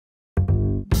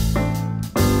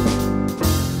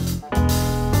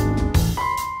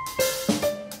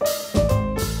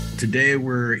Today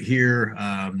we're here,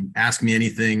 Ask Me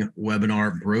Anything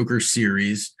webinar broker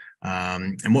series.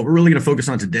 And what we're really going to focus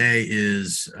on today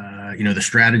is, the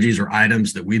strategies or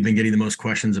items that we've been getting the most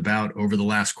questions about over the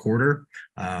last quarter.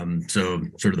 So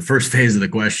sort of the first phase of the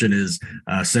question is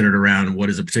centered around what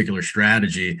is a particular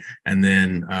strategy. And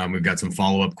then we've got some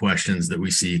follow-up questions that we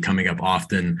see coming up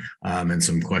often, and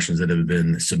some questions that have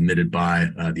been submitted by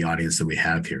the audience that we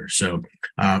have here. So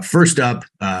first up,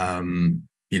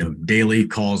 daily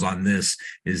calls on this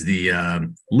is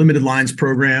the limited lines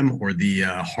program, or the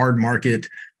hard market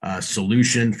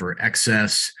solution for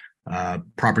excess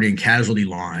property and casualty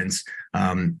lines.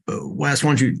 Wes, why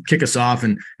don't you kick us off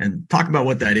and talk about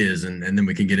what that is, and then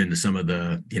we can get into some of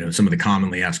the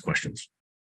commonly asked questions.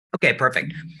 Okay,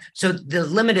 perfect. So the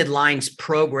limited lines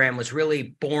program was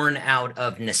really born out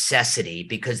of necessity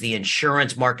because the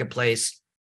insurance marketplace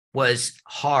was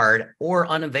hard or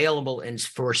unavailable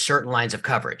for certain lines of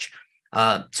coverage.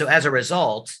 So as a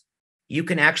result, you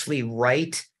can actually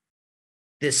write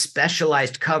this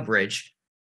specialized coverage.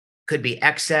 Could be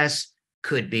excess,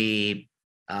 could be,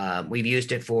 we've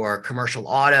used it for commercial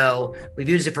auto. We've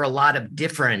used it for a lot of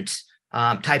different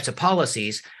types of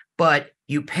policies, but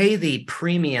you pay the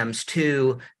premiums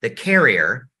to the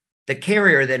carrier. The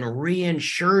carrier then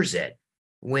reinsures it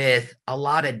with a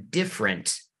lot of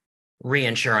different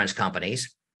reinsurance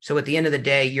companies. So at the end of the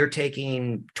day, you're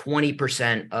taking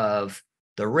 20% of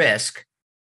the risk,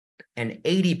 and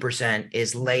 80%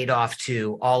 is laid off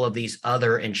to all of these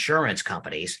other insurance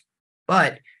companies.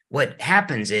 But what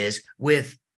happens is,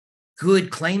 with good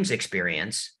claims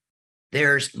experience,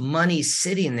 there's money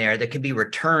sitting there that can be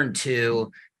returned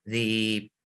to the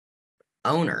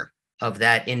owner of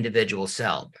that individual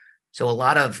cell. So a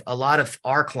lot of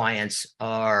our clients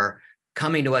are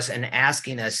coming to us and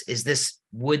asking us,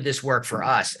 would this work for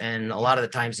us? And a lot of the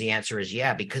times the answer is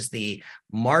yeah, because the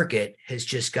market has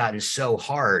just gotten so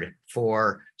hard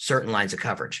for certain lines of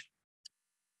coverage.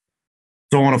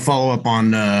 So I want to follow up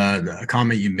on a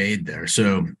comment you made there.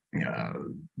 So,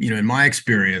 in my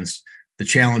experience, the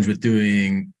challenge with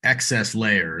doing excess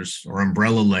layers or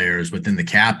umbrella layers within the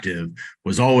captive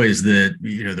was always that,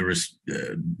 there was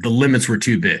the limits were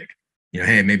too big.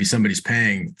 Hey, maybe somebody's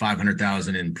paying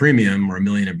 $500,000 in premium or $1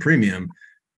 million in premium,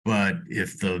 but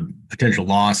if the potential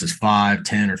loss is 5,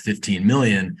 10, or 15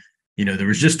 million, there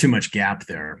was just too much gap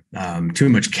there, too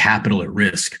much capital at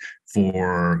risk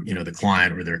for, the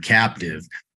client or their captive.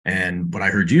 And what I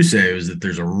heard you say was that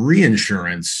there's a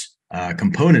reinsurance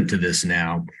component to this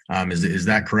now. Is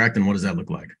that correct? And what does that look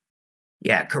like?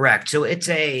 Yeah, correct. So it's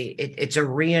a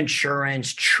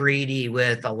reinsurance treaty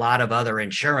with a lot of other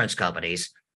insurance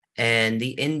companies, and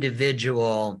the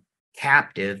individual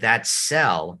captive, that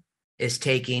cell, is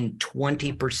taking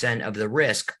 20% of the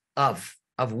risk of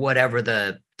whatever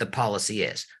the policy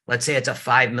is. Let's say it's a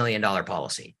 $5 million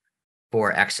policy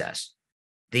for excess.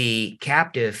 The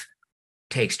captive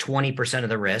takes 20% of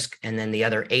the risk, and then the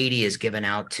other 80 is given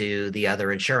out to the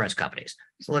other insurance companies.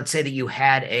 So let's say that you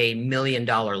had a $1 million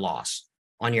loss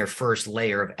on your first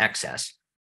layer of excess.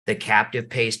 The captive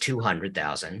pays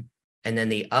 200,000, and then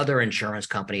the other insurance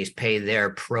companies pay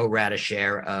their pro rata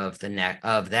share of the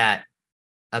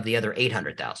other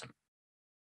 800,000.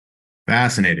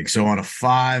 Fascinating. So on a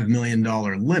 $5 million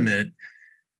limit,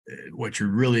 what you're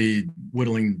really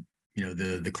whittling,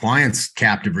 the client's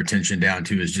captive retention down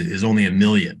to is only $1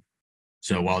 million.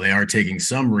 So while they are taking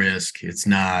some risk, it's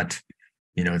not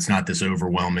this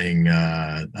overwhelming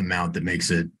amount that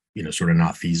makes it, sort of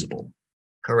not feasible.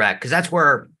 Correct. Because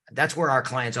that's where our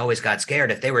clients always got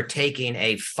scared. If they were taking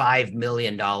a $5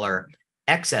 million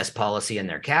excess policy in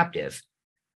their captive,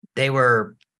 they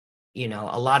were,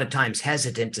 a lot of times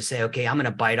hesitant to say, okay, I'm going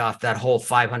to bite off that whole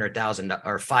 $500,000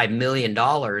 or $5 million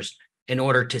in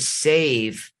order to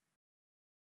save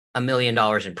 $1 million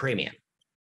in premium.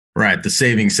 Right. The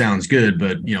saving sounds good,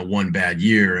 but one bad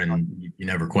year and you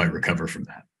never quite recover from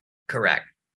that. Correct.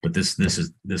 But this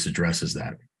addresses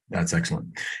that. That's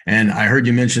excellent. And I heard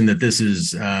you mention that this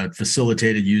is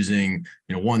facilitated using,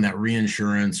 that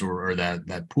reinsurance or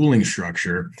that pooling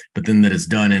structure, but then that it's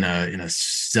done in a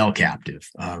cell captive,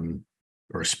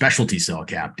 or a specialty cell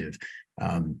captive.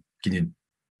 Can you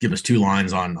give us 2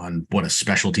 lines on what a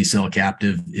specialty cell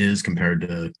captive is compared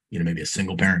to, maybe a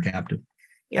single parent captive?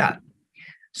 Yeah.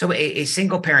 So a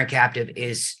single parent captive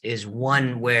is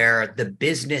one where the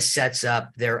business sets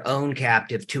up their own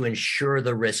captive to insure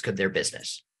the risk of their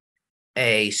business.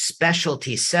 A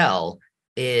specialty cell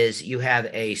is you have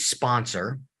a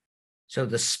sponsor. So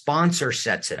the sponsor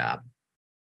sets it up,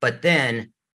 but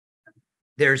then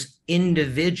there's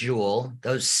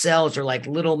those cells are like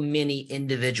little mini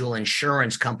individual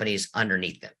insurance companies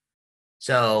underneath them.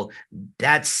 So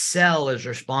that cell is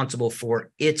responsible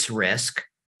for its risk.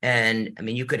 And I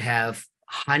mean, you could have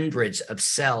hundreds of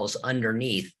cells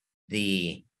underneath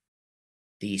the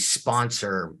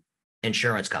sponsor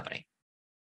insurance company.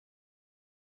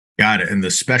 Got it. And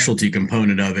the specialty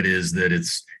component of it is that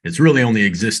it's really only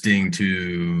existing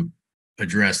to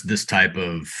address this type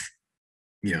of,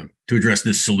 to address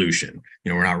this solution.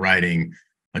 We're not writing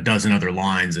a dozen other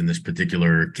lines in this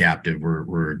particular captive.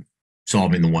 We're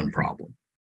solving the one problem.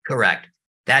 Correct.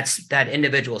 That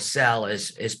individual cell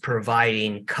is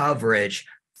providing coverage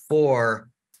for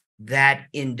that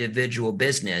individual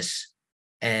business,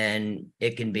 and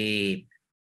it can be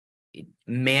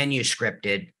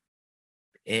manuscripted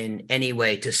in any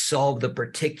way to solve the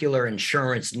particular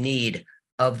insurance need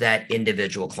of that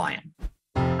individual client.